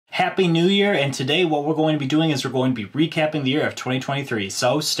Happy New Year, and today what we're going to be doing is we're going to be recapping the year of 2023,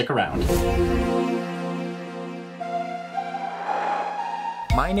 so stick around.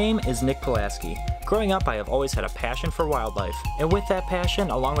 My name is Nick Pulaski. Growing up, I have always had a passion for wildlife, and with that passion,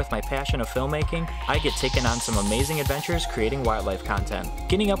 along with my passion of filmmaking, I get taken on some amazing adventures creating wildlife content,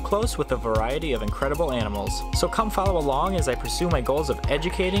 getting up close with a variety of incredible animals. So come follow along as I pursue my goals of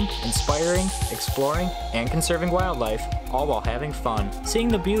educating, inspiring, exploring, and conserving wildlife, all while having fun, seeing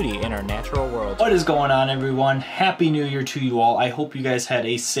the beauty in our natural world. What is going on, everyone? Happy New Year to you all. I hope you guys had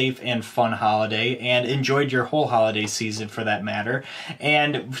a safe and fun holiday and enjoyed your whole holiday season for that matter.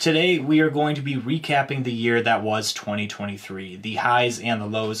 And today we are going to be recapping the year that was 2023, the highs and the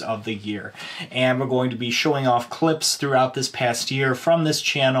lows of the year. And we're going to be showing off clips throughout this past year from this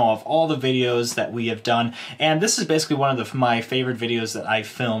channel of all the videos that we have done. And this is basically one of my favorite videos that I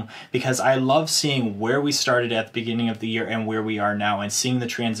film because I love seeing where we started at the beginning of the year and where we are now, and seeing the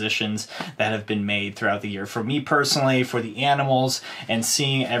transitions that have been made throughout the year. For me personally, for the animals, and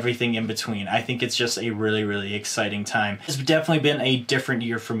seeing everything in between. I think it's just a really, really exciting time. It's definitely been a different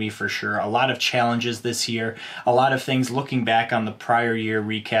year for me for sure. A lot of challenges this year, a lot of things looking back on the prior year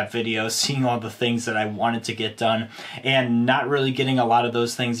recap videos, seeing all the things that I wanted to get done and not really getting a lot of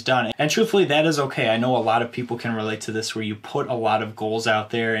those things done. And truthfully, that is okay. I know a lot of people can relate to this, where you put a lot of goals out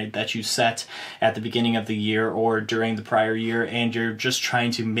there that you set at the beginning of the year or during the prior year, and you're just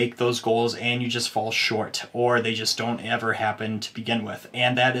trying to make those goals and you just fall short, or they just don't ever happen to begin with.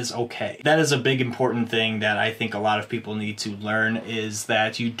 And that is okay. That is a big important thing that I think a lot of people need to learn, is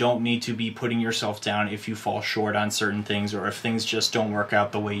that you don't need to be putting yourself down if you fall short on certain things, or if things just don't work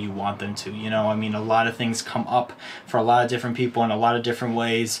out the way you want them to. You know, I mean, a lot of things come up for a lot of different people in a lot of different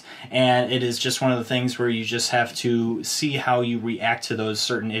ways, and it is just one of the things where you just have to see how you react to those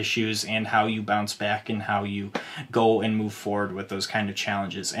certain issues and how you bounce back and how you go and move forward with those kind of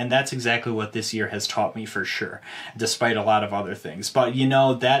challenges. And that's exactly what this year has taught me for sure, despite a lot of other things. But you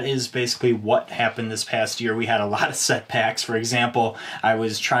know, that is basically what happened this past year. We had a lot of setbacks. For example, I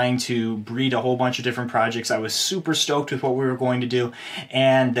was trying to breed a whole bunch of different projects. I was super stoked with what we were going to do,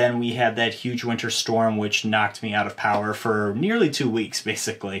 and then we had that huge winter storm which knocked me out of power for nearly 2 weeks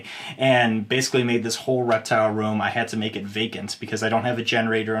basically, and basically made this whole reptile room, I had to make it vacant because I don't have a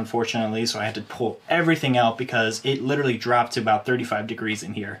generator unfortunately, so I had to pull everything out because it literally dropped to about 35 degrees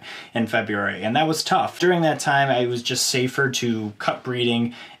in here in February, and that was tough. During that time, it was just safer to cut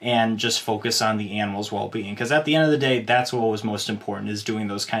breeding and just focus on the animals' well-being, because at the end of the day, that's what was most important, is doing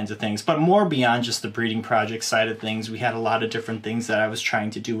those kinds of things. But more beyond just the breeding project side of things, we had a lot of different things that I was trying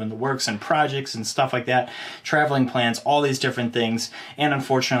to do in the works, and projects and stuff like that, traveling plans, all these different things, and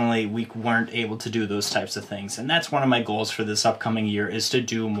unfortunately, we weren't able to do those types of things. And that's one of my goals for this upcoming year, is to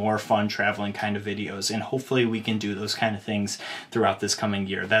do more fun traveling kind of videos, and hopefully we can do those kind of things throughout this coming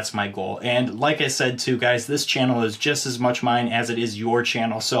year. That's my goal. And like I said too, guys, this channel is just as much mine as it is your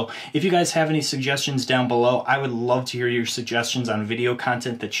channel. So if you guys have any suggestions down below, I would love to hear your suggestions on video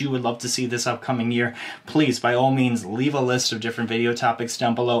content that you would love to see this upcoming year. Please, by all means, leave a list of different video topics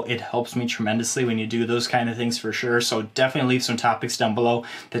down below. It helps me tremendously when you do those kind of things for sure. So definitely leave some topics down below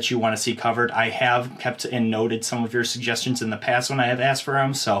that you want to see covered. I have kept and noted some of your suggestions in the past when I have asked for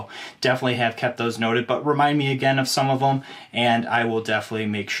them, so definitely have kept those noted, but remind me again of some of them and I will definitely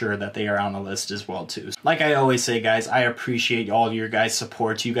make sure that they are on the list as well too. Like I always say, guys, I appreciate all of your guys'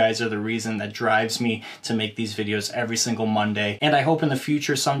 support. You guys are the reason that drives me to make these videos every single Monday, and I hope in the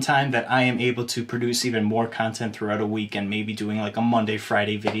future sometime that I am able to produce even more content throughout a week, and maybe doing like a Monday,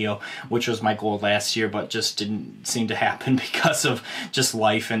 Friday video, which was my goal last year, but just didn't seem to happen because of just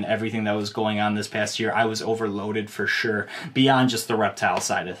life and everything that was going on this past year. I was overloaded for sure, beyond just the reptile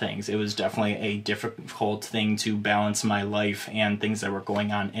side of things. It was definitely a difficult thing to balance my life and things that were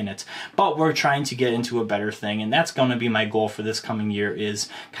going on in it. But we're trying to get into a better thing, and that's going to be my goal for this coming year, is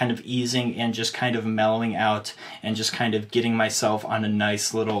kind of easing and just kind of mellowing out and just kind of getting myself on a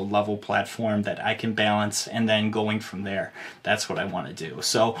nice little level platform that I can balance, and then going from there. That's what I want to do.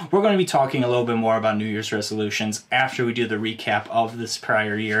 So we're going to be talking a little bit more about New Year's resolutions after we do the recap of this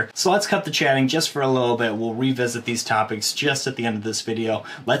prior year. So let's cut the chatting just for a little bit. We'll revisit these topics just at the end of this video.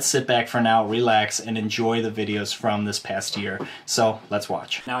 Let's sit back for now, relax, and enjoy the videos from this past year. So let's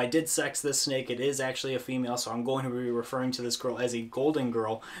watch. Now, I did sex this snake. It is actually a female, so I'm going to be referring to this girl as a golden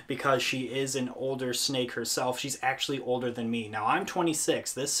girl because she is an older snake herself. She's actually older than me. Now, I'm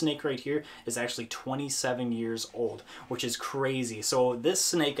 26. This snake right here is actually 27 years old, which is crazy. So this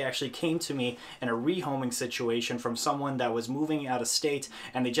snake actually came to me in a rehoming situation from someone that was moving out of state,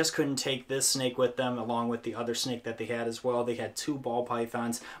 and they just couldn't take this snake with them along with the other snake that they had as well. They had 2 ball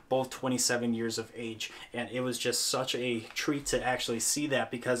pythons, both 27 years of age, and it was just such a treat to actually see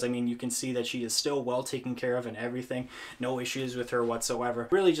that, because I mean, you can see that she is still well taken care of and everything. No issues with her whatsoever.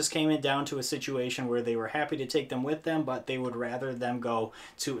 Really just came in down to a situation where they were happy to take them with them, but they would rather them go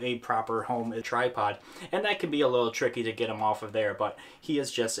to a proper home, a tripod, and that can be a little tricky to get him off of there, but he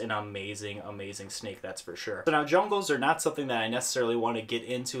is just an amazing snake, that's for sure. So now jungles are not something that I necessarily want to get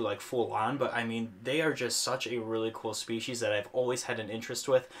into like full on, but I mean, they are just such a really cool species that I've always had an interest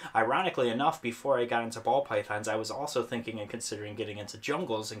with. Ironically enough, before I got into ball pythons, I was also thinking and considering getting into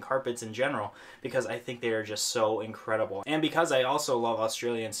jungles and carpets in general, because I think they are just so incredible. And because I also love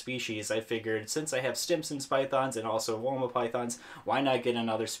Australian species, I figured since I have Stimson's pythons and also Woma pythons, why not get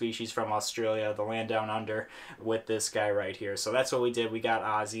another species from Australia, the land down under, with this guy right here. So that's what we did. We got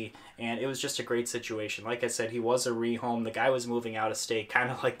Ozzy, and it was just a great situation. Like I said, he was a rehome. The guy was moving out of state, kind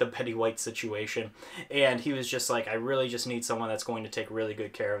of like the Betty White situation, and he was just like, I really just need someone that's going to take really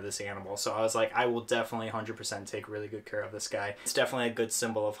good care of this animal. So I was like, I will definitely 100% take really good care of this guy. It's definitely a good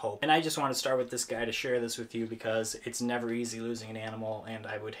symbol of hope. And I just want to start with this guy to share this with you, because it's never easy losing an animal, and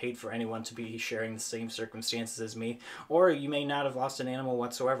I would hate for anyone to be sharing the same circumstances as me. Or you may not have lost an animal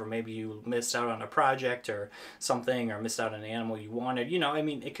whatsoever. Maybe you missed out on a project or something, or missed out on an animal you wanted. You know, I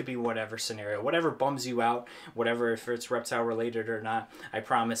mean, it could be whatever scenario, whatever bums you out, whatever, if it's reptile related or not. I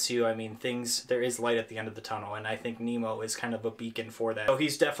promise you, I mean, there is light at the end of the tunnel, and I think Nemo is kind of a beacon for that. So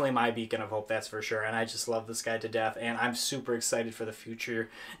he's definitely my beacon of hope, that's for sure. And I just love this guy to death, and I'm super excited for the future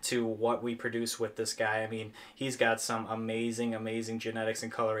to what we produce with this guy. I mean, he's got some amazing genetics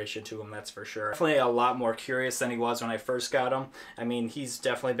and coloration to him, that's for sure. Definitely a lot more curious than he was when I first got him. I mean, he's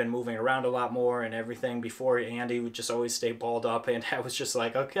definitely been moving around a lot more and everything. Before, Andy would just always stay balled up, and I was just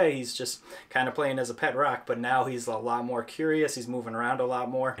like, okay, he's just kind of playing as a pet rock, but now he's a lot more curious. He's moving around a lot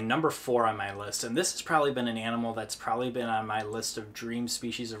more. And number 4 on my list, and this has probably been an animal that's probably been on my list of dream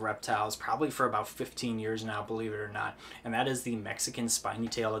species of reptiles probably for about 15 years now, believe it or not, and that is the Mexican spiny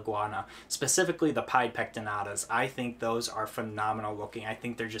tail iguana, specifically the pied pectinatas. I think those are phenomenal looking. I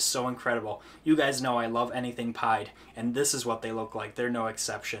think they're just so incredible. You guys know I love anything pied, and this is what they look like. They're no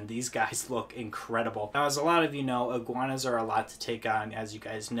exception. These guys look incredible. Now, as a lot of you know, iguanas are a lot to take on, as you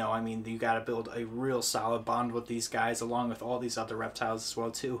guys know. I mean, you got to build a real solid bond with these guys, along with all these other reptiles as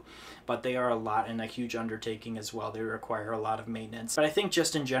well too, but they are a lot and a huge undertaking as well. They require a lot of maintenance. But I think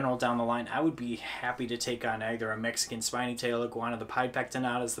just in general down the line, I would be happy to take on either a Mexican spiny tail iguana, the pied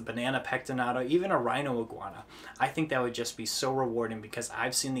pectinatas, the banana pectinata, even a rhino iguana. I think that would just be so rewarding, because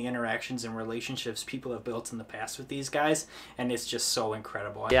I've seen the interactions and relationships people have built in the past with these guys, and it's just so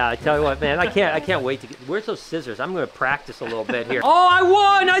incredible. Yeah, I tell you what, man, I can't wait to get. Where's those scissors? I'm gonna practice a little bit here. Oh, I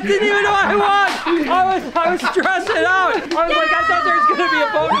won! I didn't even know I won! I was stressing out. I was like, I thought there was gonna be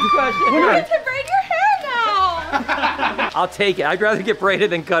a bonus question. You get to braid your hair now. I'll take it. I'd rather get braided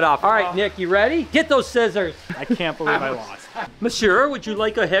than cut off. All right, Nick, you ready? Get those scissors. I can't believe I lost. Monsieur, would you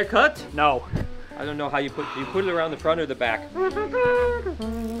like a haircut? No. I don't know how you put it around the front or the back.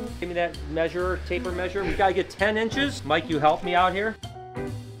 Give me that measure, taper measure. We gotta get 10 inches. Mike, you help me out here.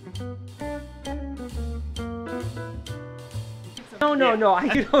 No,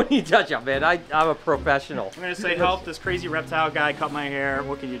 you don't need touch up, man. I'm a professional. I'm gonna say help this crazy reptile guy cut my hair.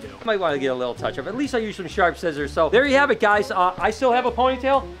 What can you do? Might want to get a little touch up. At least I use some sharp scissors. So there you have it, guys. I still have a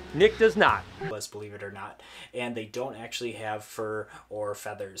ponytail. Nick does not. Believe it or not, and they don't actually have fur or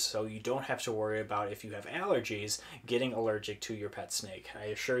feathers, so you don't have to worry about, if you have allergies, getting allergic to your pet snake. I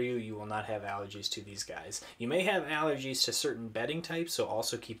assure you, you will not have allergies to these guys. You may have allergies to certain bedding types, so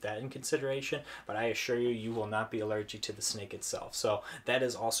also keep that in consideration, but I assure you, you will not be allergic to the snake itself. So that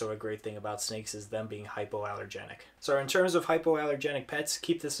is also a great thing about snakes, is them being hypoallergenic. So in terms of hypoallergenic pets,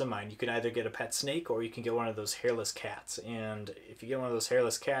 keep this in mind. You can either get a pet snake, or you can get one of those hairless cats, and if you get one of those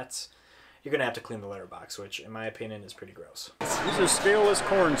hairless cats, you're gonna have to clean the litter box, which in my opinion is pretty gross. These are scaleless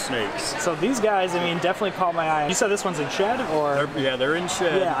corn snakes. So these guys, I mean, definitely caught my eye. You said this one's in shed, or? They're in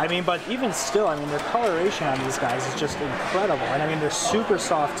shed. Yeah, I mean, but even still, I mean, their coloration on these guys is just incredible. And I mean, they're super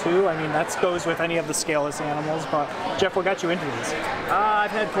soft too. I mean, that goes with any of the scaleless animals. But Jeff, what got you into these? I've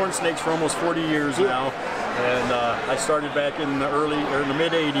had corn snakes for almost 40 years now. And I started back in the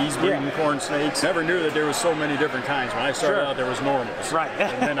mid 80s breeding corn snakes. Never knew that there was so many different kinds. When I started out, there was normals. Right.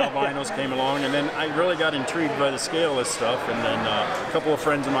 And then albinos came along, and then I really got intrigued by the scaleless stuff. And then a couple of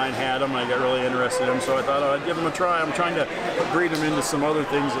friends of mine had them. I got really interested in them, so I thought I'd give them a try. I'm trying to breed them into some other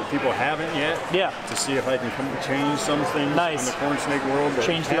things that people haven't yet. Yeah. To see if I can change some things in the corn snake world. That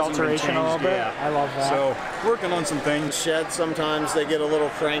change the alteration a little bit. Yeah. I love that. So working on some things. Shed, sometimes they get a little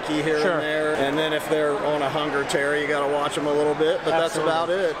cranky here and there. And then if they're on a hunger tear, you got to watch them a little bit. But that's about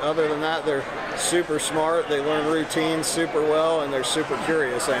it. Other than that, they're super smart. They learn routines super well, and they're super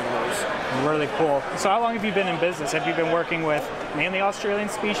curious animals. Really cool. So how long have you been in business? Have you been working with mainly Australian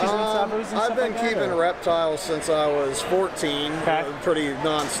species and Sabus? I've been keeping reptiles since I was 14, pretty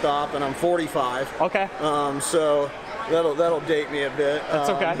non-stop, and I'm 45. Okay. So that'll date me a bit. That's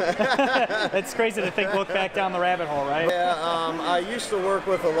okay. It's crazy to look back down the rabbit hole, right? Yeah, I used to work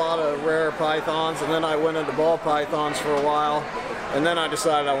with a lot of rare pythons, and then I went into ball pythons for a while, and then I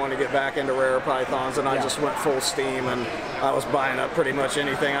decided I wanted to get back into rare pythons, and I just went full steam, and I was buying up pretty much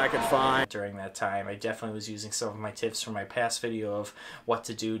anything I could find. During that time, I definitely was using some of my tips from my past video of what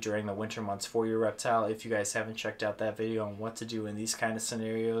to do during the winter months for your reptile. If you guys haven't checked out that video on what to do in these kind of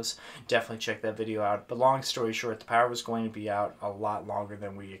scenarios, definitely check that video out. But long story short, the power was going to be out a lot longer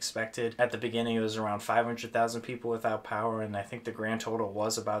than we expected. At the beginning, it was around 500,000 people without power, and I think the grand total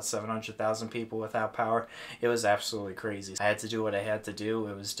was about 700,000 people without power. It was absolutely crazy. I had to do what I had to do.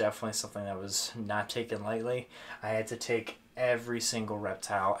 It was definitely something that was not taken lightly. I had to take every single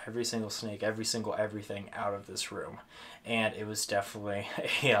reptile, every single snake, every single everything out of this room, and it was definitely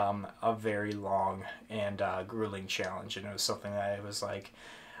a very long and grueling challenge, and it was something that it was like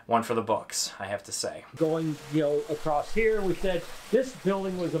one for the books, I have to say. Going, across here, we said this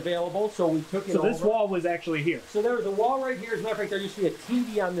building was available, so we took it over. So this wall was actually here. So there was a wall right here. As a matter of fact, there used to be a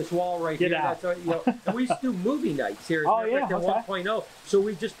TV on this wall right here. Out. That's, and we used to do movie nights here. Oh, yeah, at 1.0. So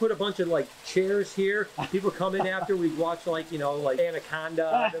we just put a bunch of chairs here. People come in after we'd watch like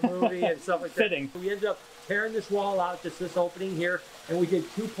Anaconda, the movie and stuff like that. Fitting. We ended up tearing this wall out, just this opening here, and we did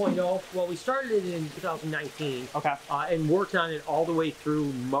 2.0. Well, we started it in 2019. Okay. And worked on it all the way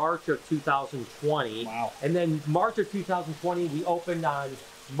through March of 2020. Wow. And then March of 2020, we opened on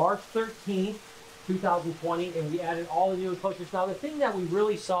March 13th, 2020, and we added all the new enclosures. Now, the thing that we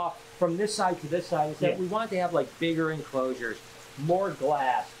really saw from this side to this side is that we wanted to have bigger enclosures, more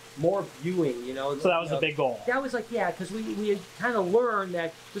glass, more viewing, So that was a big goal. That was because we had kind of learned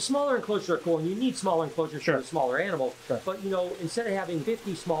that the smaller enclosures are cool, and you need smaller enclosures for the smaller animals. But, instead of having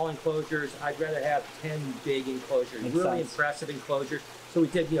 50 small enclosures, I'd rather have 10 big enclosures, really impressive enclosures. So we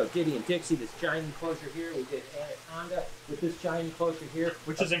did, Diddy and Dixie, this giant enclosure here. We did Anaconda with this giant enclosure here.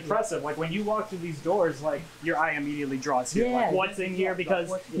 Which is impressive. When you walk through these doors, your eye immediately draws here. Yeah, what's in here, because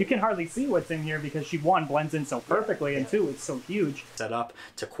you can hardly see what's in here because she, one, blends in so perfectly, and two, it's so huge. Set up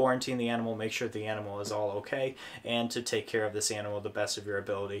to quarantine the animal, make sure the animal is all okay, and to take care of this animal the best of your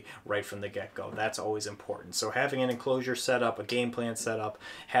ability right from the get-go. That's always important. So having an enclosure set up, a game plan set up,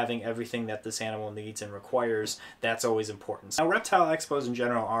 having everything that this animal needs and requires, that's always important. Now, reptile expos in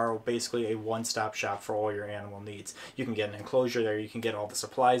general are basically a one-stop shop for all your animal needs. You can get an enclosure there, you can get all the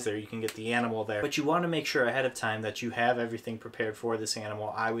supplies there, you can get the animal there, but you want to make sure ahead of time that you have everything prepared for this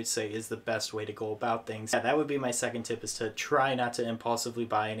animal. I would say is the best way to go about things. That would be my second tip, is to try not to impulsively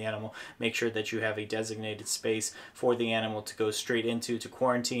buy an animal. Make sure that you have a designated space for the animal to go straight into, to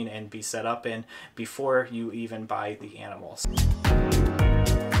quarantine and be set up in before you even buy the animals.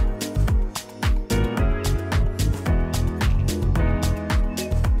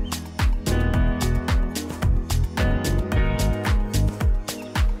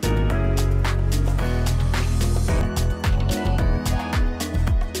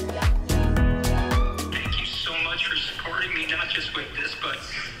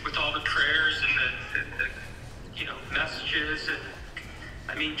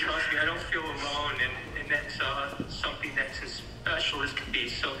 Trust me, I don't feel alone, and that's something that's as special as can be.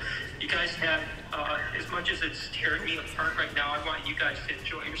 So you guys have, as much as it's tearing me apart right now, I want you guys to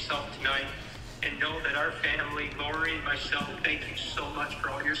enjoy yourself tonight and know that our family, Lori and myself, thank you so much for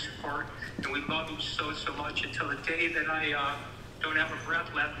all your support, and we love you so, so much. Until the day that I don't have a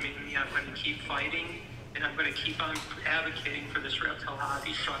breath left in me, I'm going to keep fighting, and I'm going to keep on advocating for this reptile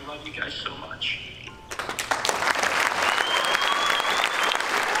hobby. So I love you guys so much.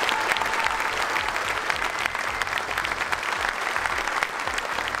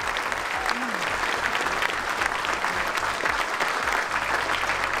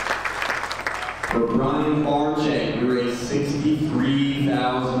 For Brian Barczyk, we raised $63,000.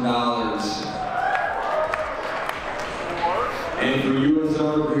 And for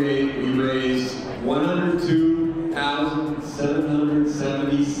USR, we raised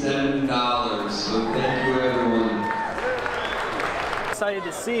 $102,777. So thank you, everyone. Excited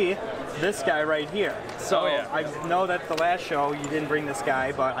to see this guy right here. So I know that the last show you didn't bring this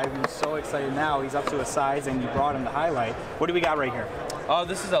guy, but I'm so excited now. He's up to a size and you brought him to highlight. What do we got right here? Oh,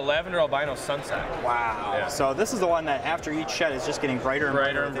 this is a lavender albino sunset. Wow. Yeah. So this is the one that after each shed is just getting brighter and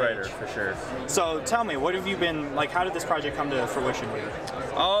brighter and brighter, for sure. So tell me, what have you been, like, how did this project come to fruition here?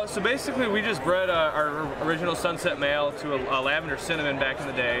 So basically we just bred our original sunset male to a lavender cinnamon back in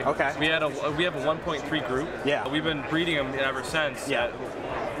the day. Okay. We have a 1.3 group. Yeah. We've been breeding them ever since. Yeah.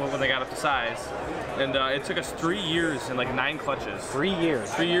 When they got up to size. And it took us 3 years and like 9 clutches. 3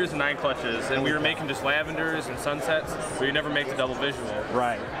 years? 3 years and 9 clutches. And we were making just lavenders and sunsets. We never make the double visual.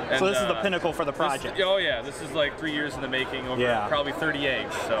 Right. And, so this is the pinnacle for the project. Oh yeah, this is like 3 years in the making over probably 30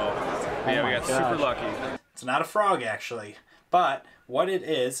 eggs. So yeah, we got super lucky. It's not a frog actually, but what it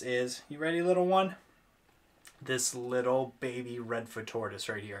is, you ready, little one? This little baby redfoot tortoise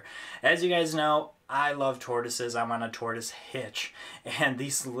right here. As you guys know, I love tortoises. I'm on a tortoise hitch. And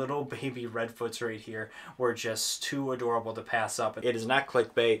these little baby redfoots right here were just too adorable to pass up. It is not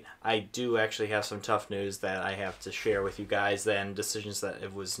clickbait. I do actually have some tough news that I have to share with you guys, and decisions that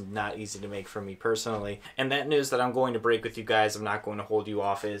it was not easy to make for me personally. And that news that I'm going to break with you guys, I'm not going to hold you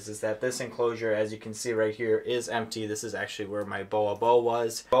off, is that this enclosure, as you can see right here, is empty. This is actually where my boa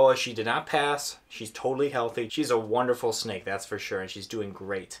was. Boa, she did not pass. She's totally healthy. She's a wonderful snake, that's for sure, and she's doing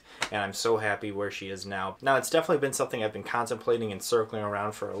great. And I'm so happy where she is now. Now, it's definitely been something I've been contemplating and circling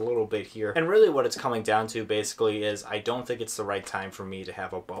around for a little bit here. And really what it's coming down to basically is I don't think it's the right time for me to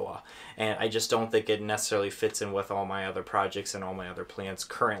have a boa. And I just don't think it necessarily fits in with all my other projects and all my other plans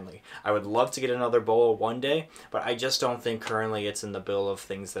currently. I would love to get another boa one day, but I just don't think currently it's in the bill of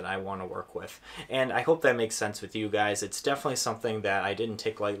things that I want to work with. And I hope that makes sense with you guys. It's definitely something that I didn't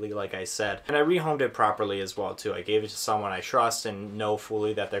take lightly, like I said. And I rehomed it properly as well too. I gave it to someone I trust and know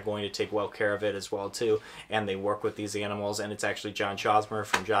fully that they're going to take well care of it as well too. And they work with these animals, and it's actually John Chosmer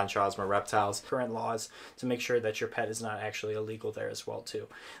from John Chosmer Reptiles. Current laws to make sure that your pet is not actually illegal there as well too.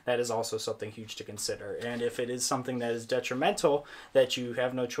 That is also something huge to consider. And if it is something that is detrimental, that you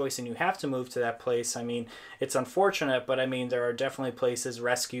have no choice and you have to move to that place, I mean, it's unfortunate, but I mean, there are definitely places,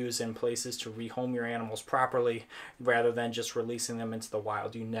 rescues, and places to rehome your animals properly rather than just releasing them into the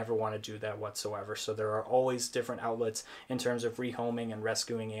wild. You never want to do that whatsoever. So there are always different outlets in terms of rehoming and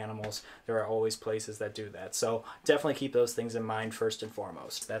rescuing animals. There are always places that do that. So definitely keep those things in mind first and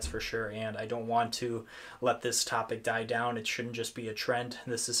foremost. That's for sure. And I don't want to let this topic die down. It shouldn't just be a trend.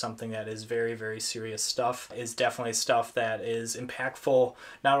 This is something that is very, very serious stuff. It's definitely stuff that is impactful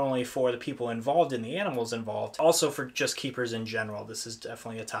not only for the people involved and the animals involved, also for just keepers in general. This is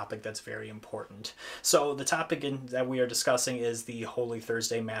definitely a topic that's very important. So the topic that we are discussing is the Holy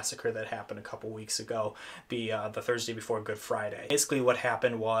Thursday massacre that happened a couple weeks ago, the Thursday before Good Friday. Basically what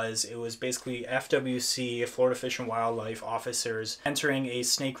happened was, it was basically FWC, Florida Fish and Wildlife officers, entering a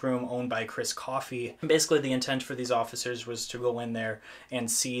snake room owned by Chris Coffey. And basically the intent for these officers was to go in there and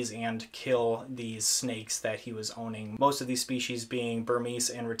seize and kill these snakes that he was owning. Most of these species being Burmese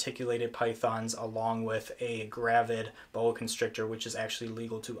and reticulated pythons, along with a gravid boa constrictor, which is actually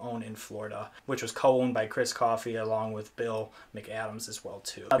legal to own in Florida, which was co-owned by Chris Coffey along with Bill McAdams as well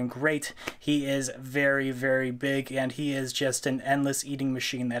too. Great. He is very, very big, and he is just an endless eating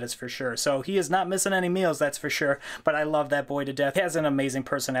machine, that is for sure. So he is not missing any meals, that's for sure, but I love that boy to death. He has an amazing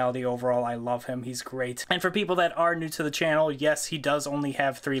personality overall. I love him. He's great. And for people that are new to the channel, yes, he does only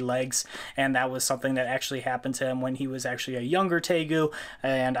have 3 legs, and that was something that actually happened to him when he was actually a younger tegu,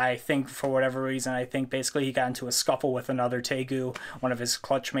 and I think for whatever reason, I think basically he got into a scuffle with another tegu, one of his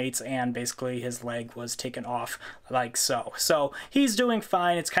clutch mates, and basically his leg was taken off like so. So he's doing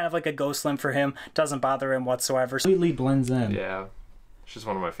fine. It's kind of like a ghost limb for him. Doesn't bother him whatsoever. Completely blends in. Yeah, it's just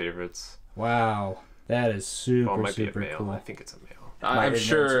one of my favorites. Wow, that is super, might super be a male. cool. I think it's a male. I'm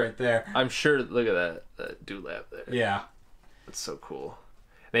sure. Right there. I'm sure. Look at that dewlap there. Yeah, That's so cool.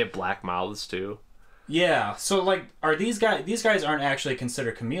 They have black mouths too. yeah. So like, are these guys? These guys aren't actually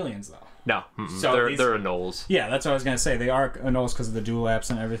considered chameleons though. No, So they're anoles. Yeah, that's what I was gonna say. They are anoles because of the dewlaps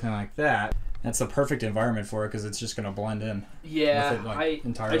and everything like that. That's the perfect environment for it because it's just gonna blend in. Yeah, with it, like,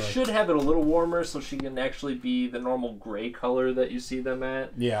 entirely. I should have it a little warmer so she can actually be the normal gray color that you see them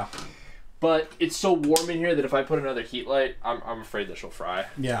at. Yeah. But it's so warm in here that if I put another heat light, I'm afraid that she'll fry.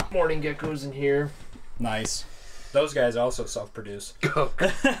 Yeah. Morning geckos in here. Nice. Those guys also self-produce.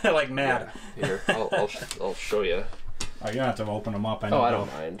 Like mad. Yeah. Here, I'll show you. Oh, you don't have to open them up. I know. Oh, I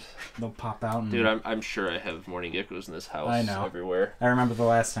don't mind. They'll pop out. And... Dude, I'm sure I have morning geckos in this house. I know. Everywhere. I remember the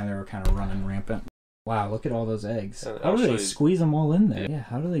last time they were kind of running rampant. Wow, look at all those eggs. And How do they actually- squeeze them all in there? Yeah,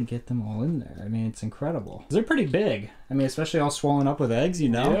 how do they get them all in there? I mean, it's incredible. They're pretty big. I mean, especially all swollen up with eggs, you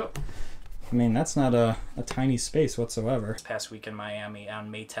know? Yep. I mean, that's not a tiny space whatsoever. This past week in Miami on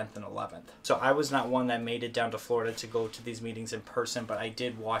May 10th and 11th. So I was not one that made it down to Florida to go to these meetings in person, but I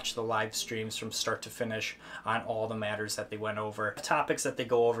did watch the live streams from start to finish on all the matters that they went over, the topics that they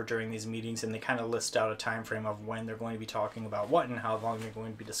go over during these meetings, and they kind of list out a time frame of when they're going to be talking about what and how long they're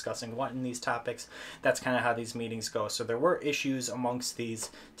going to be discussing what in these topics. That's kind of how these meetings go. So there were issues amongst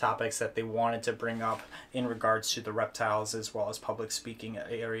these topics that they wanted to bring up in regards to the reptiles, as well as public speaking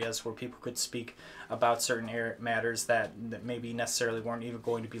areas where people could speak about certain matters that maybe necessarily weren't even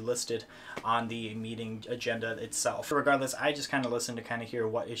going to be listed on the meeting agenda itself. Regardless, I just kind of listened to kind of hear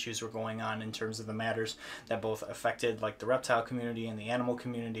what issues were going on in terms of the matters that both affected like the reptile community and the animal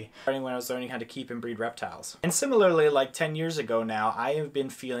community, starting when I was learning how to keep and breed reptiles. And similarly, like 10 years ago now, I have been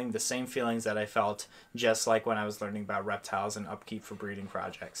feeling the same feelings that I felt just like when I was learning about reptiles and upkeep for breeding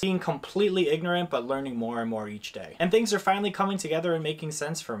projects. Being completely ignorant, but learning more and more each day. And things are finally coming together and making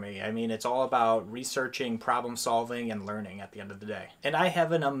sense for me. I mean, it's all about researching, problem solving, and learning at the end of the day. And I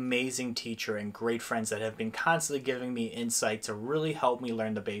have an amazing teacher and great friends that have been constantly giving me insight to really help me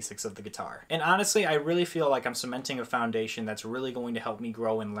learn the basics of the guitar. And honestly, I really feel like I'm cementing a foundation that's really going to help me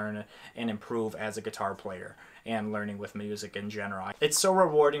grow and learn and improve as a guitar player and learning with music in general. It's so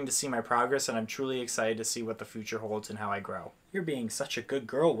rewarding to see my progress, and I'm truly excited to see what the future holds and how I grow. You're being such a good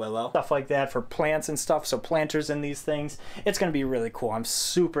girl, Willow. Stuff like that for plants and stuff, so planters in these things. It's going to be really cool. I'm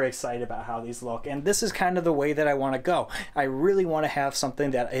super excited about how these look, and this is kind of the way that I want to go. I really want to have something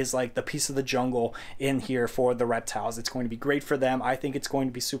that is like the piece of the jungle in here for the reptiles. It's going to be great for them. I think it's going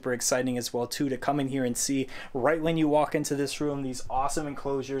to be super exciting as well, too, to come in here and see right when you walk into this room, these awesome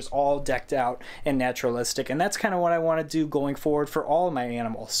enclosures all decked out and naturalistic, and that's kind of what I want to do going forward for all of my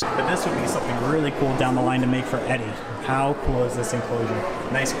animals. But this would be something really cool down the line to make for Eddie. How cool is this enclosure?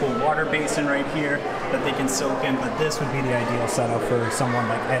 Nice cool water basin right here that they can soak in, but this would be the ideal setup for someone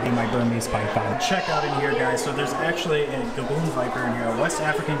like Eddie, my Burmese python. Check out in here, guys. So there's actually a gaboon viper in here, a West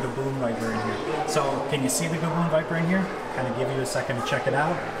African gaboon viper in here. So can you see the gaboon viper in here? Kind of give you a second to check it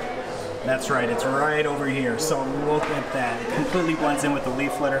out. That's right, it's right over here. So look at that. It completely blends in with the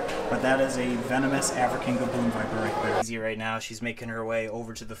leaf litter, but that is a venomous African gaboon viper right there. Easy right now, she's making her way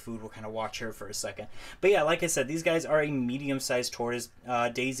over to the food. We'll kind of watch her for a second. But yeah, like I said, these guys are a medium-sized tortoise.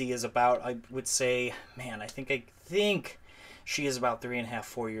 Daisy is about, I would say, man, I think she is about 3.5,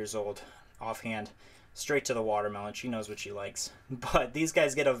 4 years old, offhand. Straight to the watermelon. She knows what she likes. But these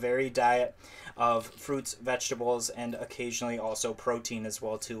guys get a varied diet of fruits, vegetables, and occasionally also protein as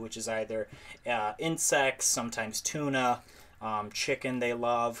well too, which is either insects, sometimes tuna, chicken they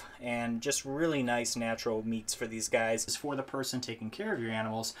love, and just really nice natural meats for these guys. As for the person taking care of your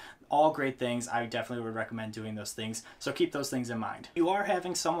animals, all great things. I definitely would recommend doing those things, so keep those things in mind. If you are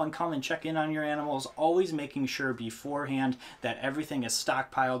having someone come and check in on your animals, always making sure beforehand that everything is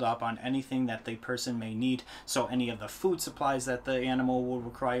stockpiled up on anything that the person may need. So any of the food supplies that the animal will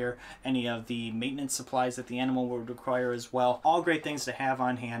require, any of the maintenance supplies that the animal would require as well. All great things to have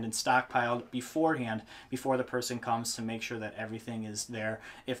on hand and stockpiled beforehand before the person comes, to make sure that everything is there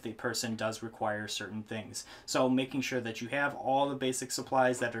if the person does require certain things. So making sure that you have all the basic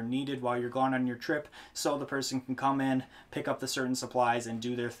supplies that are needed while you're gone on your trip, so the person can come in, pick up the certain supplies, and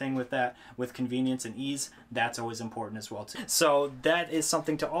do their thing with that with convenience and ease. That's always important as well too. So that is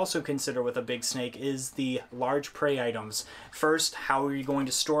something to also consider with a big snake, is the large prey items. First, how are you going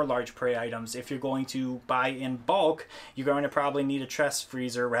to store large prey items? If you're going to buy in bulk, you're going to probably need a chest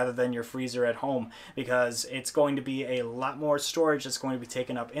freezer rather than your freezer at home, because it's going to be a lot more storage that's going to be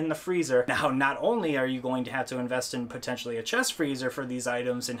taken up in the freezer. Now, not only are you going to have to invest in potentially a chest freezer for these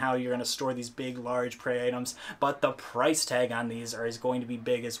items and how you're going to store these big, large prey items, but the price tag on these is going to be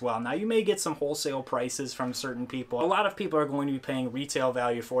big as well. Now, you may get some wholesale prices from certain people. A lot of people are going to be paying retail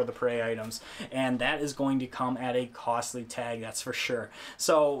value for the prey items, and that is going to come at a costly tag, that's for sure.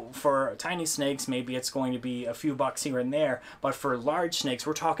 So for tiny snakes, maybe it's going to be a few bucks here and there, but for large snakes,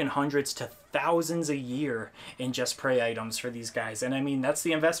 we're talking hundreds to thousands a year in just prey items for these guys. And I mean, that's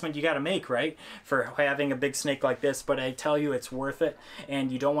the investment you got to make, right, for having a big snake like this. But I tell you, it's worth it,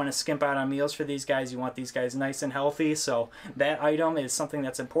 and you don't want to skimp out on meals for these guys. You want these guys nice and healthy, so that item is something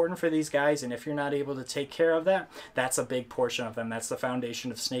that's important for these guys. And if you're not able to take care of that, that's a big portion of them. That's the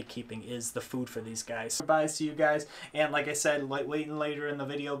foundation of snake keeping, is the food for these guys. Goodbye to you guys, and like I said, wait later in the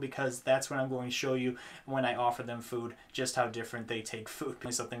video, because that's when I'm going to show you when I offer them food just how different they take food.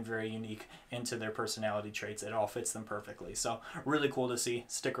 Something very unique into their personality traits. It all fits them perfectly. So really cool to see.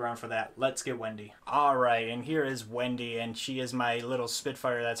 Stick around for that. Let's get Wendy. All right, and here is Wendy, and she is my little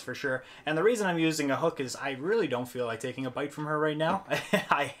Spitfire, that's for sure. And the reason I'm using a hook is I really don't feel like taking a bite from her right now.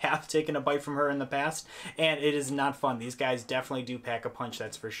 I have taken a bite from her in the past, and it is not fun. These guys definitely do pack a punch,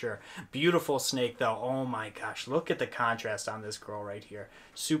 that's for sure. Beautiful snake though. Oh my gosh, look at the contrast on this girl right here.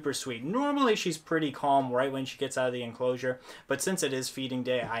 Super sweet. Normally she's pretty calm right when she gets out of the enclosure, but since it is feeding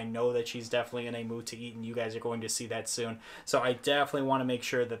day, I know that she's definitely in a mood to eat, and you guys are going to see that soon. So I definitely want to make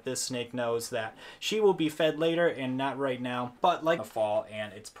sure that this snake knows that she will be fed later and not right now, but like a fall,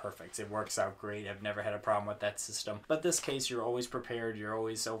 and it's perfect. It works out great. I've never had a problem with that system. But this case, you're always prepared, you're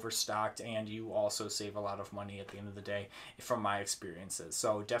always overstocked, and you also save a lot of money at the end of the day from my experiences.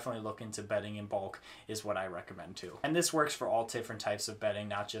 So definitely look into bedding in bulk is what I recommend too. And this works for all different types of bedding,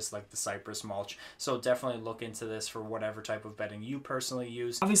 not just like the cypress mulch. So definitely look into this for whatever type of bedding you personally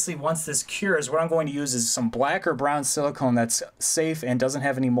use. Obviously, once this cures, what I'm going to use is some black or brown silicone that's safe and doesn't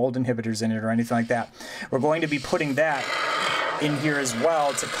have any mold inhibitors in it or anything like that. We're going to be putting that in here as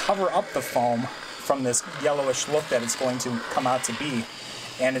well to cover up the foam from this yellowish look that it's going to come out to be.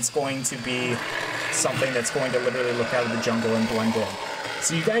 And it's going to be something that's going to literally look out of the jungle and blend in.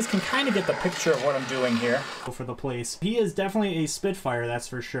 So you guys can kind of get the picture of what I'm doing here. For the place. He is definitely a Spitfire, that's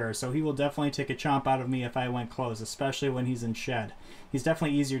for sure. So he will definitely take a chomp out of me if I went close, especially when he's in shed. He's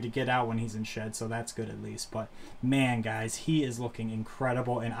definitely easier to get out when he's in shed, so that's good at least. But man, guys, he is looking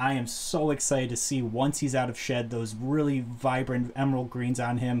incredible, and I am so excited to see once he's out of shed those really vibrant emerald greens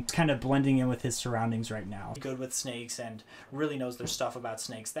on him. It's kind of blending in with his surroundings right now. Good with snakes and really knows their stuff about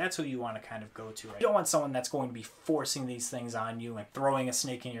snakes. That's who you want to kind of go to. Right? You don't want someone that's going to be forcing these things on you and throwing a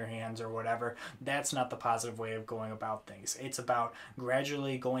snake in your hands or whatever. That's not the positive way of going about things. It's about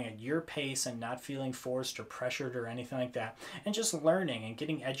gradually going at your pace and not feeling forced or pressured or anything like that, and just learning and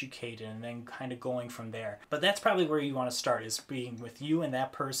getting educated and then kind of going from there. But that's probably where you want to start, is being with you and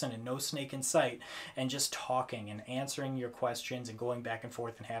that person and no snake in sight, and just talking and answering your questions and going back and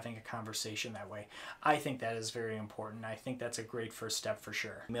forth and having a conversation that way. I think that is very important. I think that's a great first step for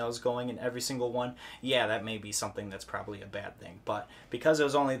sure. Males going in every single one, yeah, that may be something that's probably a bad thing, but because it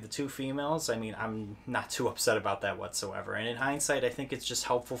was only the 2 females, I mean, I'm not too upset about that whatsoever. And in hindsight, I think it's just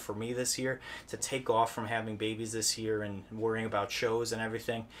helpful for me this year to take off from having babies this year and worrying about shows and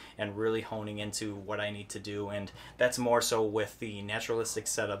everything, and really honing into what I need to do. And that's more so with the naturalistic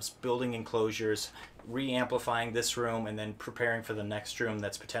setups, building enclosures, re-amplifying this room, and then preparing for the next room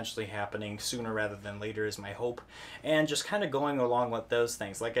that's potentially happening sooner rather than later is my hope. And just kind of going along with those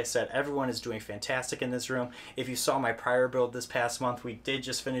things. Like I said, everyone is doing fantastic in this room. If you saw my prior build this past month, we did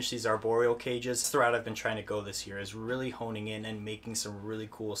just finish these arboreal cages. The route I've been trying to go this year is really honing in and making some really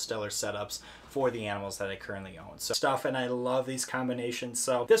cool stellar setups for the animals that I currently own. So stuff, and I love these combinations.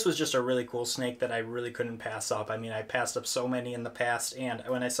 So this was just a really cool snake that I really couldn't pass up. I mean, I passed up so many in the past, and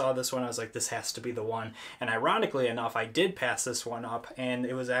when I saw this one, I was like, this has to be the one. And ironically enough, I did pass this one up, and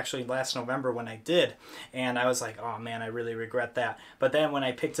it was actually last November when I did, and I was like, oh man, I really regret that. But then when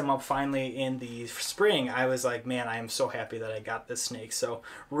I picked him up finally in the spring, I was like, man, I am so happy that I got this snake. So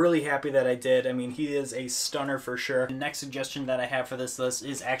really happy that I did. I mean, he is a stunner for sure. The next suggestion that I have for this list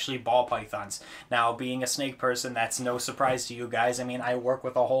is actually ball pythons. Now, being a snake person, that's no surprise to you guys. I mean, I work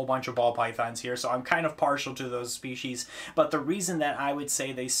with a whole bunch of ball pythons here, so I'm kind of partial to those species. But the reason that I would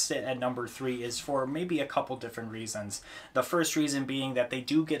say they sit at number 3 is for maybe a couple different reasons. The first reason being that they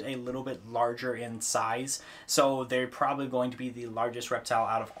do get a little bit larger in size, so they're probably going to be the largest reptile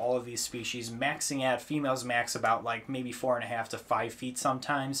out of all of these species, maxing at, females max about like maybe 4.5 to 5 feet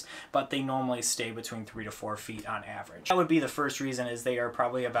sometimes, but they normally stay between 3 to 4 feet on average. That would be the first reason, is they are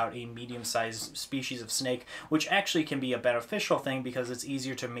probably about a medium-sized species of snake, which actually can be a beneficial thing because it's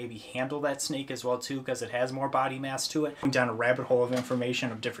easier to maybe handle that snake as well too, because it has more body mass to it. Going down a rabbit hole of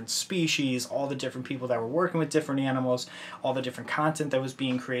information of different species, all the different people that were working with different animals, all the different content that was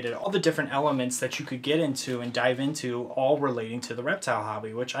being created, all the different elements that you could get into and dive into, all relating to the reptile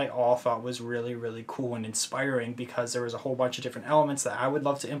hobby, which I all thought was really, really cool and inspiring, because there was a whole bunch of different elements that I would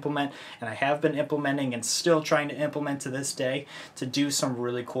love to implement, and I have been implementing and still trying to implement to this day, to do some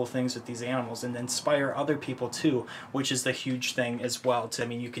really cool things with these animals and inspire other people too, which is the huge thing as well. I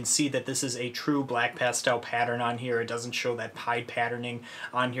mean, you can see that this is a true black pastel pattern on here. It doesn't show that pied patterning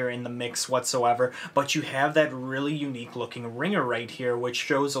on here in the mix whatsoever, but you have that really unique looking ringer right here, which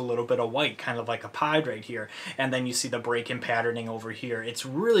shows a little bit of white, kind of like a pied right here, and then you see the break-in patterning over here. It's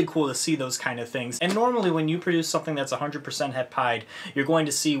really cool to see those kind of things. And normally when you produce something that's 100% het pied, you're going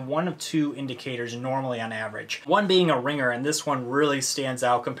to see one of two indicators normally on average. One being a ringer, and this one really stands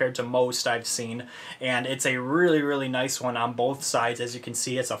out compared to most. I've seen, and it's a really, really nice one on both sides. As you can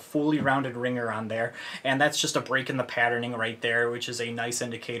see, it's a fully rounded ringer on there, and that's just a break in the patterning right there, which is a nice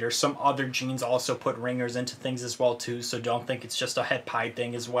indicator. Some other jeans also put ringers into things as well too, so don't think it's just a head pie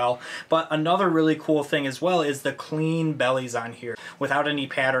thing as well. But another really cool thing as well is the clean bellies on here without any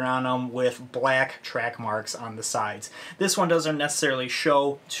pattern on them, with black track marks on the sides. This one doesn't necessarily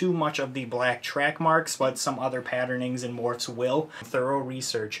show too much of the black track marks, but some other patternings and morphs will. Thorough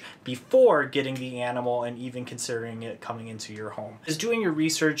research before getting the animal and even considering it coming into your home. As doing your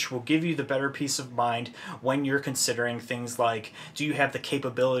research will give you the better peace of mind when you're considering things like, do you have the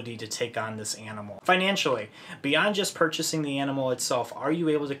capability to take on this animal? Financially, beyond just purchasing the animal itself, are you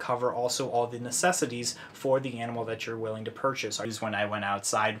able to cover also all the necessities for the animal that you're willing to purchase? Is when I went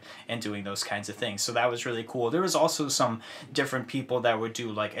outside and doing those kinds of things. So that was really cool. There was also some different people that would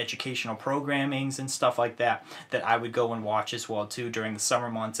do like educational programmings and stuff like that I would go and watch as well too during the summer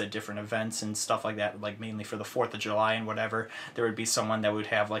months at different events and stuff like that, like mainly for the 4th of July and whatever. There would be someone that would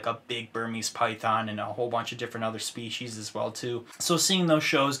have like a big Burmese python and a whole bunch of different other species as well too. So seeing those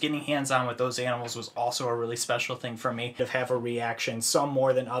shows, getting hands-on with those animals was also a really special thing for me to have a reaction, some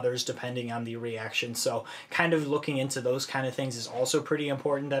more than others depending on the reaction. So kind of looking into those kind of things is also pretty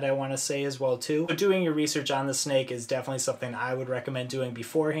important, that I want to say as well too. But doing your research on the snake is definitely something I would recommend doing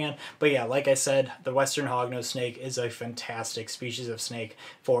beforehand. But yeah, like I said, the Western hognose snake is a fantastic species of snake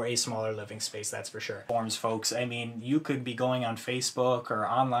for a smaller living space, that's for sure. Forms, folks, I mean, you could be going on Facebook or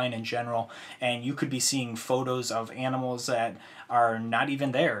online in general, and you could be seeing photos of animals that are not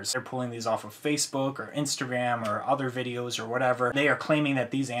even theirs. They're pulling these off of Facebook or Instagram or other videos or whatever. They are claiming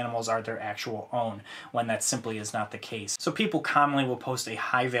that these animals are their actual own, when that simply is not the case. So people commonly will post a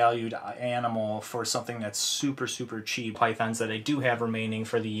high-valued animal for something that's super, super cheap. Pythons that I do have remaining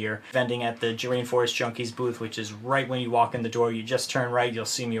for the year, vending at the Rainforest Junkies booth, which is right when you walk in the door. You just turn right, you'll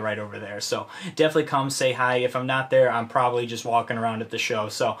see me right over there. So definitely come say hi. If I'm not there, I'm probably just walking around at the show.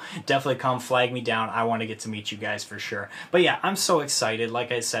 So definitely come flag me down. I want to get to meet you guys for sure. But yeah, I'm so excited.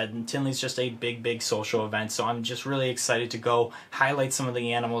 Like I said, Tinley's just a big, big social event, so I'm just really excited to go highlight some of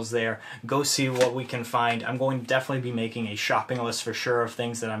the animals there, go see what we can find. I'm going to definitely be making a shopping list for sure of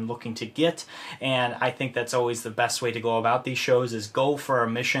things that I'm looking to get, and I think that's always the best way to go about these shows, is go for a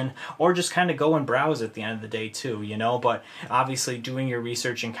mission or just kind of go and browse at the end of the day too, you know. But obviously doing your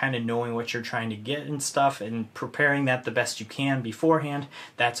research and kind of knowing what you're trying to get and stuff and preparing that the best you can beforehand,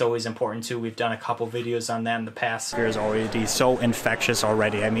 that's always important too. We've done a couple videos on that in the past. Here's already so infectious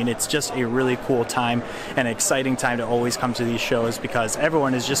already. I mean, it's just a really cool time and exciting time to always come to these shows because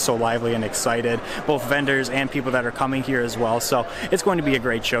everyone is just so lively and excited, both vendors and people that are coming here as well. So it's going to be a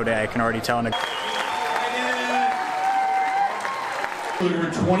great show day, I can already tell. Number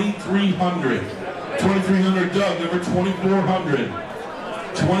 2300. 2300 Doug, number 2400.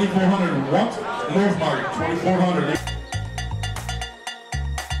 2400 what? North Market, 2400.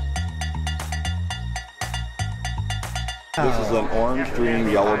 This is an orange dream,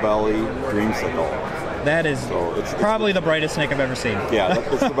 yellow belly, dreamsicle. That is probably the brightest snake I've ever seen. Yeah,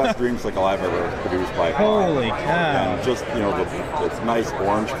 it's the best dreamsicle I've ever produced by far. Holy cow. And just, you know, it's nice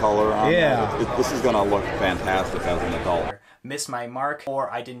orange color on it. This is going to look fantastic as an adult. Missed my mark,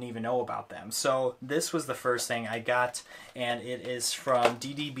 or I didn't even know about them. So this was the first thing I got, and it is from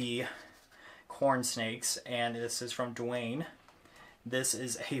DDB Corn Snakes, and this is from Dwayne. This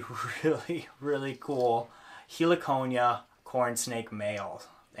is a really, really cool Heliconia corn snake male,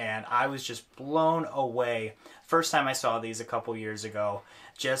 and I was just blown away. First time I saw these a couple years ago,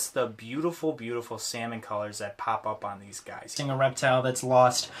 just the beautiful, beautiful salmon colors that pop up on these guys. Seeing a reptile that's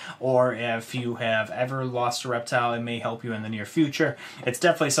lost, or if you have ever lost a reptile, it may help you in the near future. It's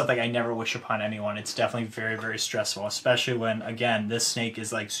definitely something I never wish upon anyone. It's definitely very, very stressful, especially when, again, this snake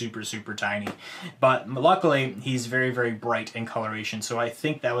is like super, super tiny. But luckily, he's very, very bright in coloration, so I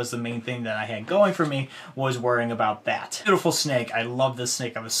think that was the main thing that I had going for me, was worrying about that. Beautiful snake. I love this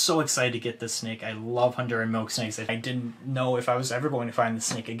snake. I was so excited to get this snake. I love Honduran milk snakes. I didn't know if I was ever going to find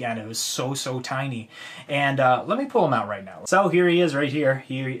this snake again. It was so, so tiny. And let me pull him out right now. So here he is right here.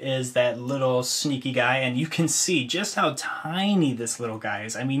 He is that little sneaky guy, and you can see just how tiny this little guy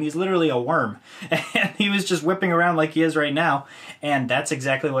is. I mean, he's literally a worm. And he was just whipping around like he is right now, and that's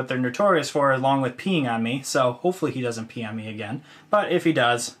exactly what they're notorious for, along with peeing on me. So hopefully he doesn't pee on me again. But if he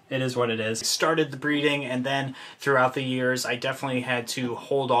does, it is what it is. Started the breeding, and then throughout the years, I definitely had to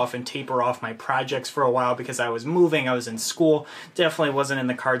hold off and taper off my projects for a while because I was moving, I was in school. Definitely wasn't in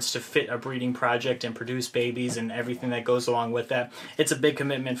the cards to fit a breeding project and produce babies and everything that goes along with that. It's a big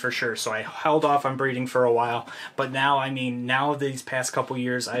commitment for sure, so I held off on breeding for a while. But now, I mean, now these past couple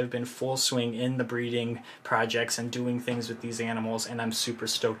years, I've been full swing in the breeding projects and doing things with these animals, and I'm super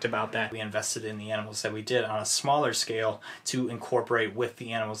stoked about that. We invested in the animals that we did on a smaller scale to incorporate with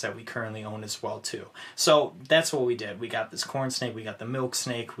the animals that we currently own as well too. So that's what we did. We got this corn snake, we got the milk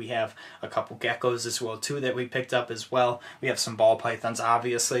snake, we have a couple geckos as well too that we picked up as well. We have some ball pythons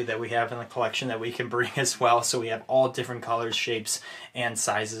obviously that we have in the collection that we can bring as well. So we have all different colors, shapes, and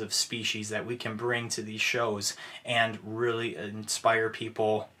sizes of species that we can bring to these shows and really inspire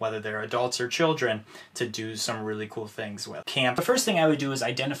people, whether they're adults or children, to do some really cool things with. Camp. The first thing I would do is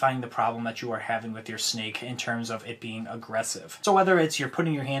identifying the problem that you are having with your snake in terms of it being aggressive. So whether it's you're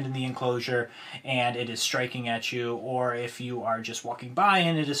putting your hand in the enclosure and it is striking at you, or if you are just walking by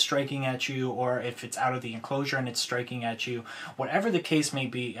and it is striking at you, or if it's out of the enclosure and it's striking at you, whatever the case may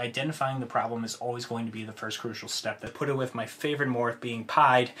be, identifying the problem is always going to be the first crucial step. That put it with my favorite morph being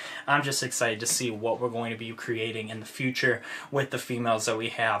pied. I'm just excited to see what we're going to be creating in the future with the females that we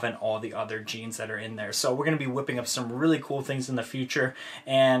have and all the other genes that are in there. So we're going to be whipping up some really cool things in the future,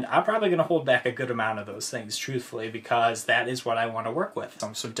 and I'm probably going to hold back a good amount of those things, truthfully, because that is what I want to work with.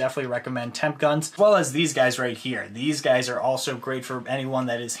 So definitely recommend temp guns, as well as these guys right here. These guys are also great for anyone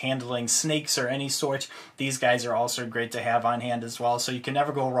that is handling snakes or any sort. These guys are also great to have on hand as well, so you can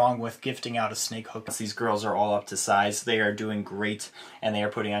never go wrong with gifting out a snake hook. These girls are all up to size. They are doing great, and they are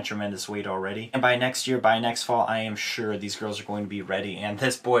putting on tremendous weight already. And by next year, by next fall, I am sure these girls are going to be ready, and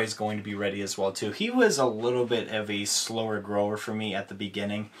this boy is going to be ready as well too. He was a little bit of a slower grower for me at the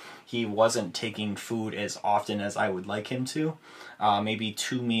beginning. He wasn't taking food as often as I would like him to. Maybe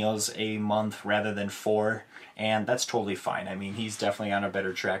 2 meals a month rather than 4. And that's totally fine. I mean, he's definitely on a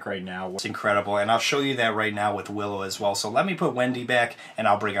better track right now. It's incredible, and I'll show you that right now with Willow as well. So let me put Wendy back, and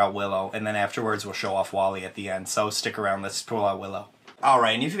I'll bring out Willow, and then afterwards we'll show off Wally at the end. So stick around, let's pull out Willow.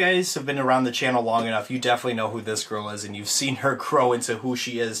 Alright, and if you guys have been around the channel long enough, you definitely know who this girl is, and you've seen her grow into who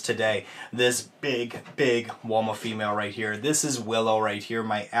she is today. This big Woma female right here. This is Willow right here,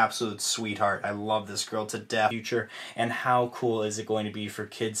 my absolute sweetheart. I love this girl to death. Future, and how cool is it going to be for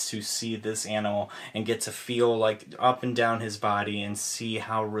kids to see this animal and get to feel like up and down his body and see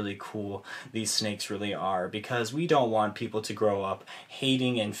how really cool these snakes really are, because we don't want people to grow up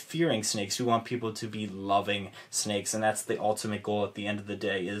hating and fearing snakes. We want people to be loving snakes, and that's the ultimate goal at the end of the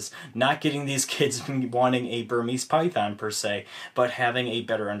day, is not getting these kids wanting a Burmese python per se, but having a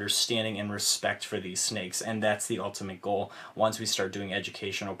better understanding and respect for these snakes. And that's the ultimate goal once we start doing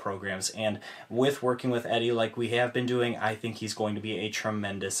educational programs. And with working with Eddie like we have been doing, I think he's going to be a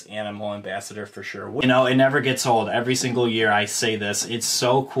tremendous animal ambassador for sure. You know, it never gets old. Every single year I say this. It's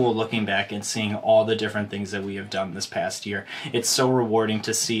so cool looking back and seeing all the different things that we have done this past year. It's so rewarding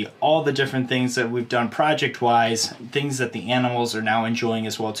to see all the different things that we've done project-wise, things that the animals are now enjoying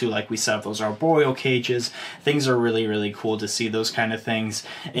as well too. Like we set up those arboreal cages. Things are really cool to see those kind of things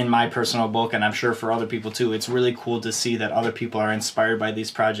in my personal book, and I'm sure for other people too. It's really cool to see that other people are inspired by these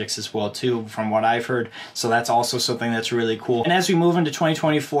projects as well too, from what I've heard. So that's also something that's really cool. And as we move into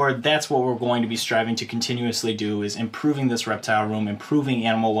 2024, that's what we're going to be striving to continuously do, is improving this reptile room, improving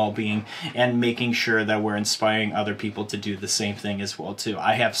animal well-being, and making sure that we're inspiring other people to do the same thing as well too.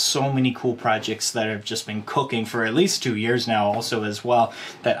 I have so many cool projects that have just been cooking for at least 2 years now also as well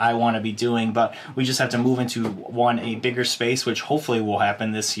that I want to be doing, but we just have to move into a bigger space, which hopefully will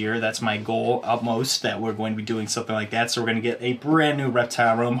happen this year. That's my goal utmost, that we're going to be doing something like that. So we're going to get a brand new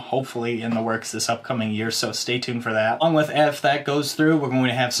reptile room hopefully in the works this upcoming year, so stay tuned for that. Along with, if that goes through, we're going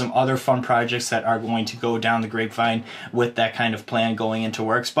to have some other fun projects that are going to go down the grapevine with that kind of plan going into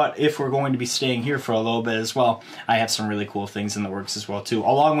works. But if we're going to be staying here for a little bit as well, I have some really cool things in the works as well too.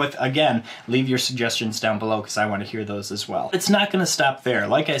 Along with, again, leave your suggestions down below because I want to hear those as well. It's not going to stop there.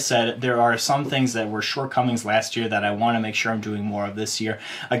 Like I said, there are some things that were shortcomings last year that I want to make sure I'm doing more of this year.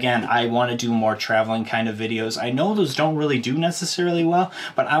 Again, I want to do more traveling kind of videos. I know those don't really do necessarily well,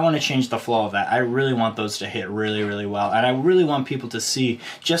 but I want to change the flow of that. I really want those to hit really well, and I really want people to see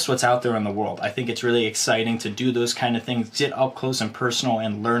just what's out there in the world. I think it's really exciting to do those kind of things, get up close and personal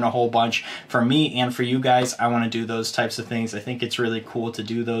and learn a whole bunch. For me and for you guys, I want to do those types of things. I think it's really cool to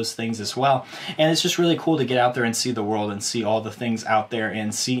do those things as well, and it's just really cool to get out there and see the world and see all the things out there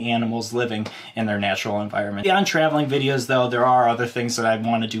and see animals living in their natural environment. Beyond traveling videos though, there are other things that I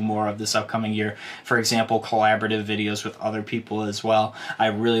want to do more of this upcoming year. For example, collaborative videos with other people as well. I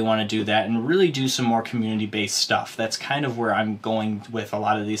really want to do that and really do some more community-based stuff. That's kind of where I'm going with a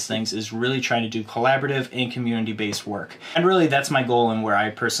lot of these things, is really trying to do collaborative and community-based work. And really that's my goal, and where I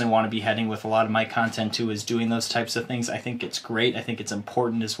personally want to be heading with a lot of my content too, is doing those types of things. I think it's great. I think it's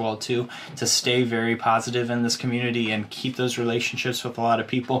important as well too, to stay very positive in this community and keep those relationships with a lot of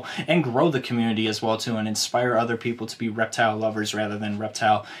people and grow the community as well too, and inspire other people to be reptile lovers rather than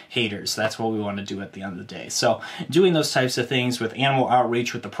reptile haters. That's what we want to do at the end of the day. So doing those types of things with animal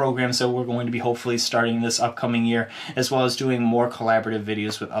outreach, with the programs that we're going to be hopefully starting this upcoming year, as well as doing more collaborative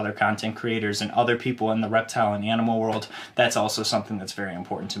videos with other content creators and other people in the reptile and animal world, that's also something that's very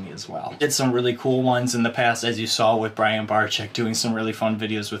important to me as well. Did some really cool ones in the past, as you saw with Brian Barczyk, doing some really fun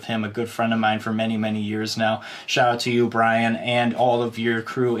videos with him, a good friend of mine for many, many years now. Shout out to you, Brian, and all of your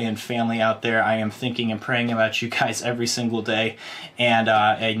crew and family out there. I am thinking and praying about you guys every single day, and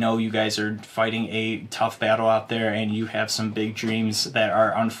I know you guys are fighting a tough battle out there, and you have some big dreams that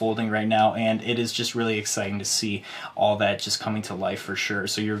are unfolding right now, and it is just really exciting to see all that just coming to life for sure.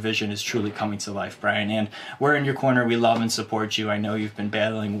 So your vision is truly coming to life, Brian, and we're in your corner. We love and support you. I know you've been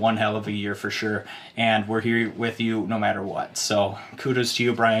battling one hell of a year for sure, and we're here with you no matter what. So kudos to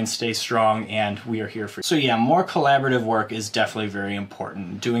you, Brian. Stay strong, and we are here for you. So yeah, more collaborative work is definitely very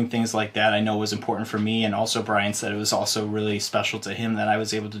important. Doing things like that I know was important for me, and also Brian said it was also really special to him that I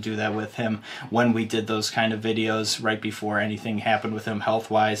was able to do that with him when we did those kind of videos right before anything happened with him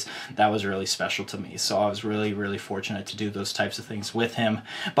health-wise. That was really special to me. So I was really, really fortunate to do those types of things with him.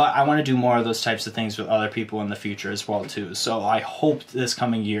 But I want to do more of those types of things with other people in the future as well too. So I hope this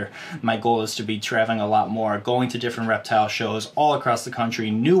coming year, my goal is to be traveling a lot more, going to different reptile shows all across the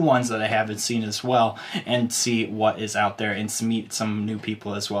country, new ones that I haven't seen as well, and see what is out there and meet some new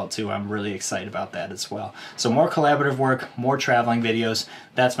people as well too. I'm really excited about that as well. So more collaborative work, more traveling videos,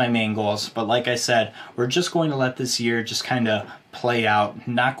 that's my main goals. But like I said, we're just going to let this year just kind of play out.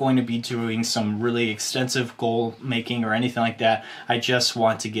 Not going to be doing some really extensive goal making or anything like that. I just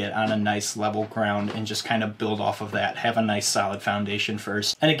want to get on a nice level ground and just kind of build off of that, have a nice solid foundation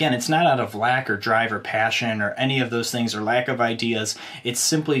first. And again, it's not out of lack or drive or passion or any of those things or lack of ideas. It's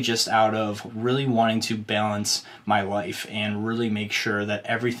simply just out of really wanting to balance my life and really make sure that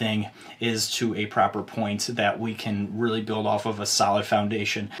everything is to a proper point, that we can really build off of a solid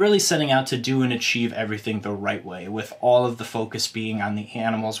foundation. Really setting out to do and achieve everything the right way, with all of the focus being on the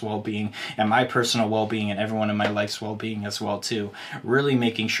animals' well-being and my personal well-being and everyone in my life's well-being as well too. Really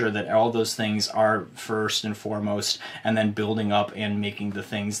making sure that all those things are first and foremost, and then building up and making the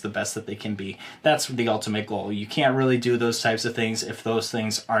things the best that they can be. That's the ultimate goal. You can't really do those types of things if those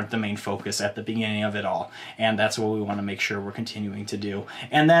things aren't the main focus at the beginning of it all, and that's what we want to make sure we're continuing to do.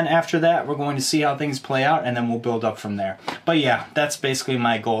 And then after that, we're going to see how things play out, and then we'll build up from there. But yeah, that's basically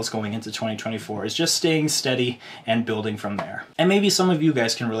my goals going into 2024, is just staying steady and building from there. And maybe some of you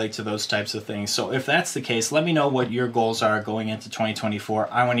guys can relate to those types of things. So if that's the case, let me know what your goals are going into 2024.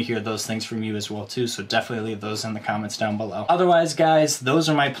 I want to hear those things from you as well too, so definitely leave those in the comments down below. Otherwise, guys, those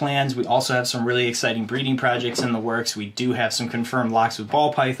are my plans. We also have some really exciting breeding projects in the works. We do have some confirmed locks with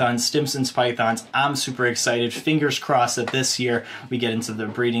ball pythons, Stimson's pythons. I'm super excited. Fingers crossed that this year we get into the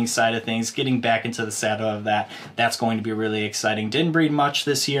breeding side of things, getting back into the saddle of that. That's going to be really exciting. Didn't breed much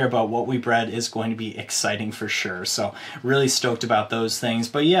this year, but what we bred is going to be exciting for sure. So really stoked about those things.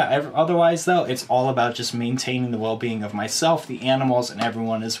 But yeah, otherwise though, it's all about just maintaining the well-being of myself, the animals, and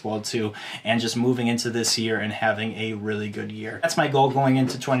everyone as well too, and just moving into this year and having a really good year. That's my goal going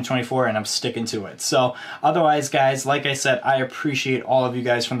into 2024, and I'm sticking to it. So otherwise, guys, like I said, I appreciate all of you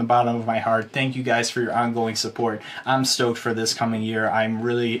guys from the bottom of my heart. Thank you guys for your ongoing support. I'm stoked for this coming year. I'm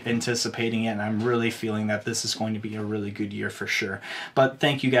really anticipating it, and I'm really feeling that this is going to be a really good year for sure. But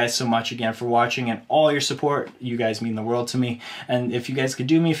thank you guys so much again for watching and all your support. You guys mean the world to me. And if you guys could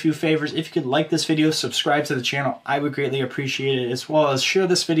do me a few favors, if you could like this video, subscribe to the channel, I would greatly appreciate it, as well as share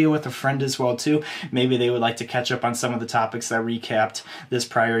this video with a friend as well too. Maybe they would like to catch up on some of the topics that recapped this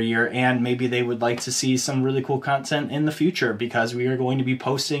prior year, and maybe they would like to see some really cool content in the future, because we are going to be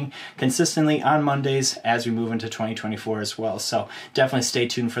posting consistently on Mondays as we move into 2024 as well. So definitely stay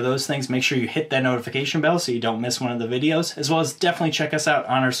tuned for those things. Make sure you hit that notification bell so you don't miss one of the videos, as well as definitely check us out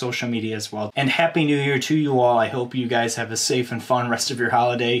on our social media as well. And Happy New Year to you all. I hope you guys have a safe and fun rest of your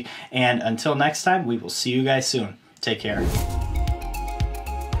holiday, and until next time, we will see you guys soon. Take care.